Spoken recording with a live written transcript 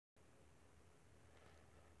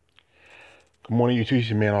Good morning, YouTube. It's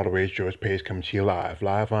your man, all the way, George Page, coming to you live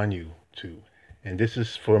on YouTube. And this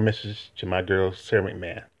is for a message to my girl, Sarah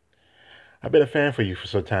McMahon. I've been a fan for you for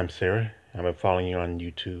some time, Sarah. I've been following you on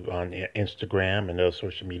YouTube, on Instagram, and other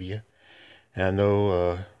social media. And I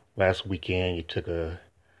know last weekend you took a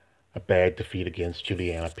bad defeat against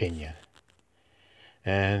Juliana Pena.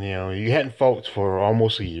 And, you hadn't fought for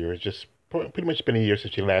almost a year. It's just pretty much been a year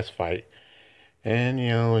since your last fight. And,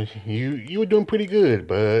 you were doing pretty good,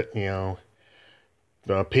 but,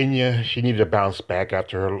 Pena, she needed to bounce back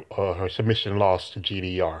after her submission loss to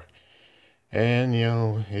GDR. And,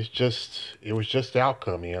 it was just the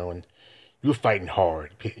outcome, and you were fighting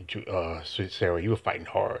hard, Sarah. You were fighting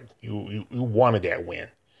hard. You wanted that win,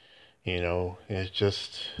 it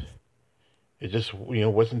just,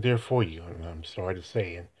 wasn't there for you. And I'm sorry to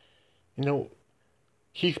say. And, you know,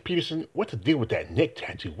 Keith Peterson, what's the deal with that neck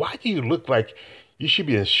tattoo? Why do you look like you should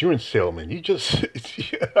be an insurance salesman? You just,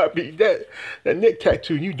 I mean, that neck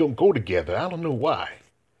tattoo and you don't go together. I don't know why.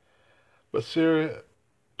 But Sarah,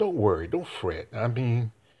 don't worry, don't fret. I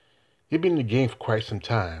mean, you've been in the game for quite some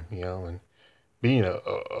time, and being a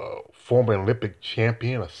former Olympic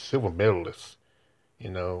champion, a silver medalist,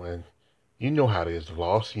 and you know how it is,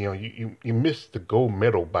 loss. You missed the gold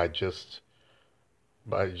medal by a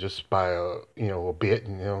bit,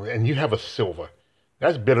 and you have a silver.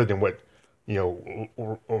 That's better than what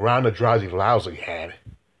Ronda Rousey lousy had.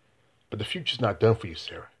 But the future's not done for you,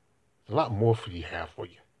 Sarah. There's a lot more for you have for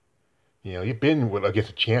you. You've been against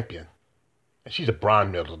a champion, and she's a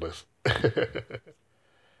bronze medalist.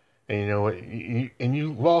 And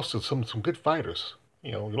you lost to some good fighters.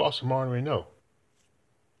 You lost to Martin Renault.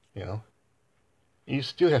 You know, you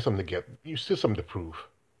still have something to get. You still have something to prove.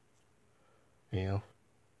 You know,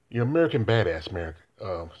 you're American badass,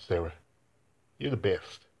 Sarah. You're the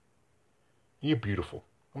best. You're beautiful.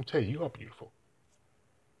 I'm telling you, you are beautiful.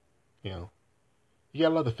 You know, you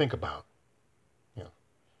got a lot to think about. You know,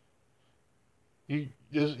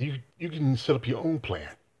 you can set up your own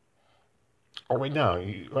plan. Oh, right now,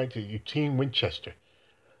 you team Winchester,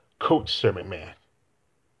 Coach Sarah McMahon.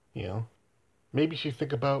 You know, maybe you should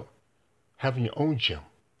think about having your own gym,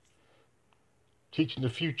 teaching the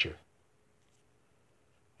future.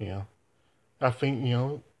 You know, I think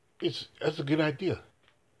that's a good idea.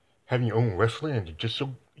 Having your own wrestling and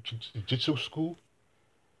jiu-jitsu school.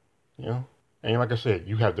 You know, and like I said,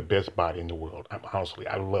 you have the best body in the world. Honestly,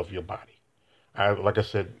 I love your body. Like I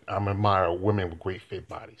said, I'm admire women with great fit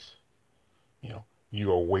bodies. You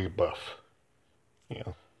are way buff. You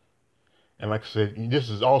know, and like I said, this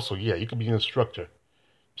is also, yeah, you could be an instructor,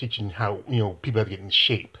 teaching how people have to get in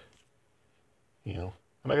shape. And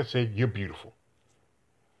like I said, you're beautiful.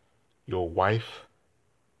 You're a wife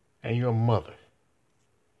and you're a mother.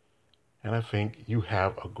 And I think you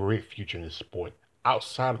have a great future in this sport.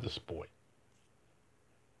 Outside of the sport,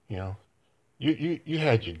 you know, you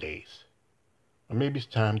had your days, or maybe it's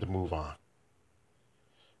time to move on.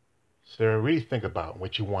 Sarah, really think about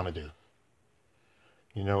what you want to do.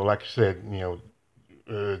 Like I said,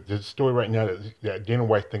 there's a story right now that Dana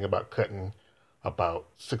White thinking about cutting about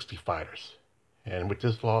 60 fighters, and with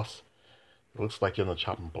this loss, it looks like you're on the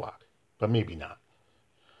chopping block, but maybe not.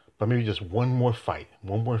 But maybe just one more fight.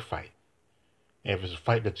 And if it's a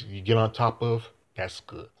fight that you get on top of, that's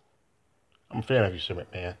good. I'm a fan of you, Sir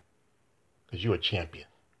McMahon, because you're a champion.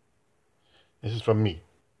 This is from me,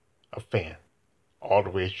 a fan. All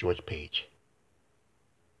the way is George Page.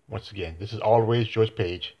 Once again, this is all the way is George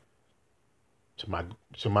Page to my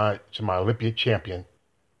Olympia champion,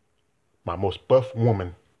 my most buff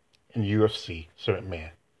woman in the UFC, Sir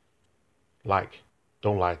McMahon. Like,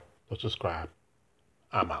 don't subscribe.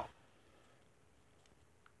 I'm out.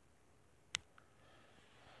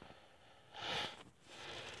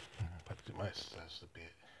 I'm about to do my exercise a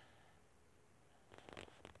bit.